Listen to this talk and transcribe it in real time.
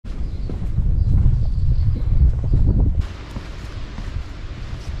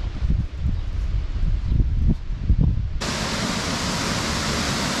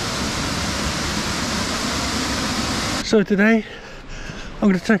So today I'm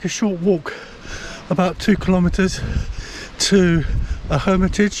going to take a short walk about 2 kilometers to a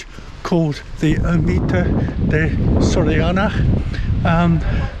hermitage called the Ermita de Sorejana,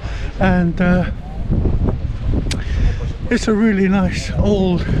 it's a really nice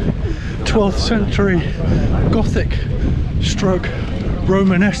old 12th century Gothic stroke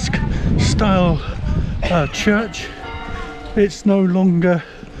Romanesque style church. It's no longer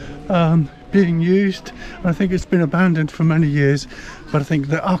being used. I think it's been abandoned for many years, but I think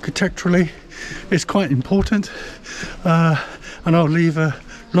that architecturally it's quite important, and I'll leave a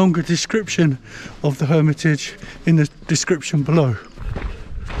longer description of the hermitage in the description below.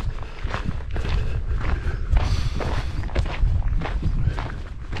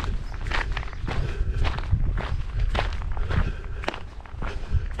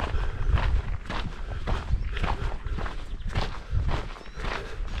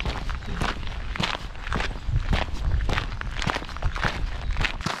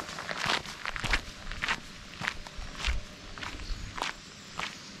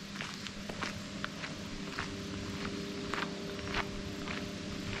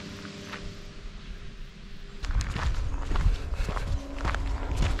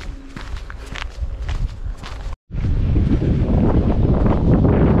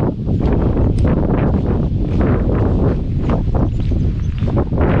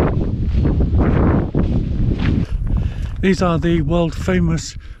 These are the world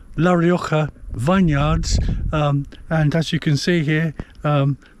famous La Rioja vineyards, and as you can see here,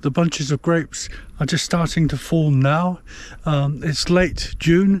 the bunches of grapes are just starting to form now. It's late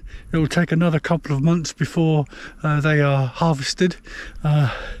June. It will take another couple of months before they are harvested,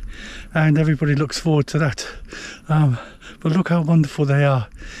 and everybody looks forward to that. But look how wonderful they are.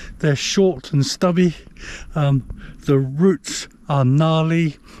 They're short and stubby. The roots are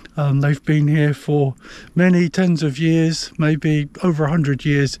gnarly. They've been here for many tens of years, maybe over 100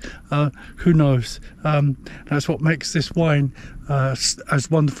 years, who knows. That's what makes this wine as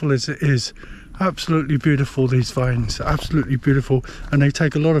wonderful as it is. Absolutely beautiful, these vines, absolutely beautiful, and they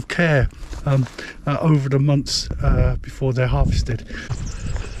take a lot of care over the months before they're harvested.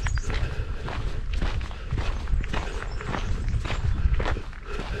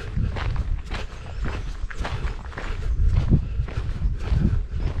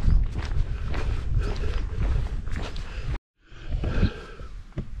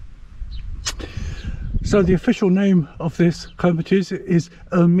 So the official name of this hermitage is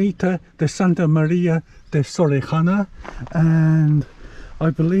Ermita de Santa María de Sorejana, and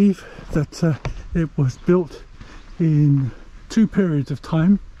I believe that it was built in 2 periods of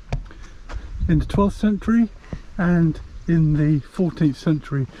time, in the 12th century and in the 14th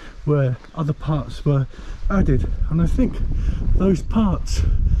century, where other parts were added. And I think those parts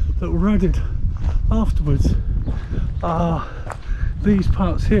that were added afterwards are these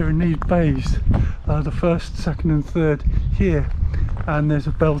parts here in these bays, the first, second and third here, and there's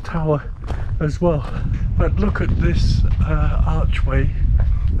a bell tower as well. But look at this archway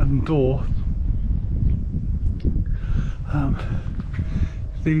and door.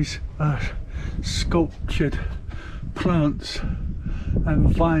 These sculptured plants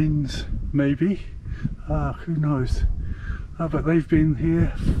and vines, maybe, who knows, but they've been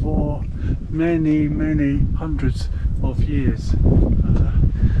here for many hundreds of years.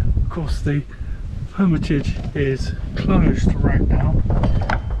 Of course the hermitage is closed right now,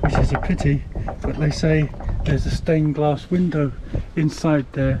 which is a pity, but they say there's a stained glass window inside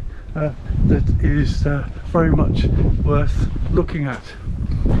there that is very much worth looking at.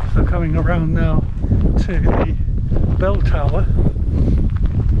 So coming around now to the bell tower,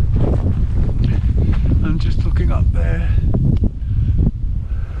 and just looking up there,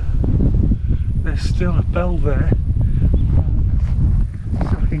 there's still a bell there,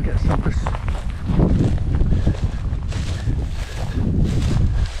 so I can get some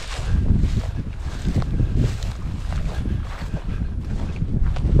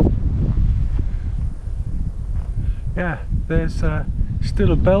yeah, there's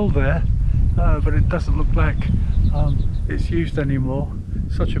still a bell there, but it doesn't look like it's used anymore.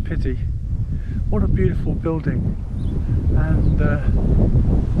 Such a pity. What a beautiful building, and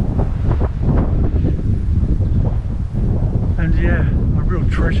yeah, a real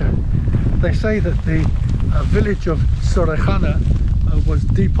treasure. They say that the village of Sorejana was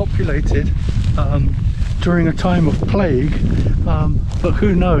depopulated during a time of plague, but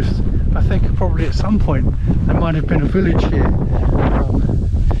who knows. I think probably at some point there might have been a village here,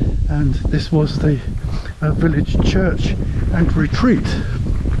 and this was the village church and retreat.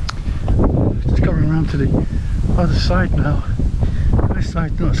 Just coming around to the other side now. This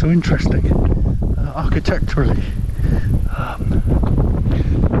side not so interesting architecturally,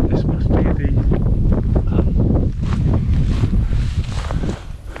 This must be the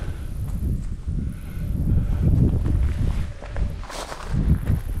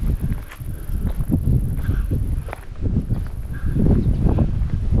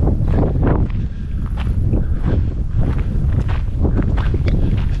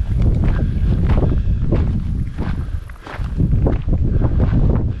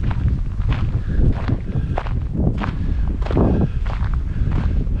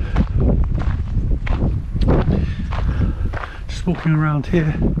walking around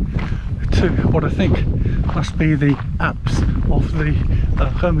here to what I think must be the apse of the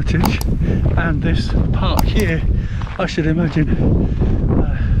Hermitage, and this part here I should imagine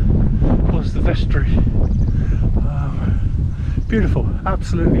was the vestry. Beautiful,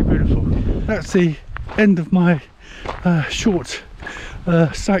 absolutely beautiful. That's the end of my short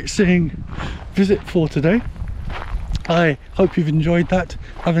sightseeing visit for today. I hope you've enjoyed that,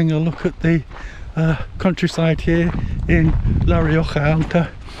 having a look at the countryside here in La Rioja Alta,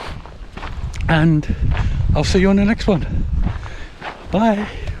 and I'll see you on the next one. Bye.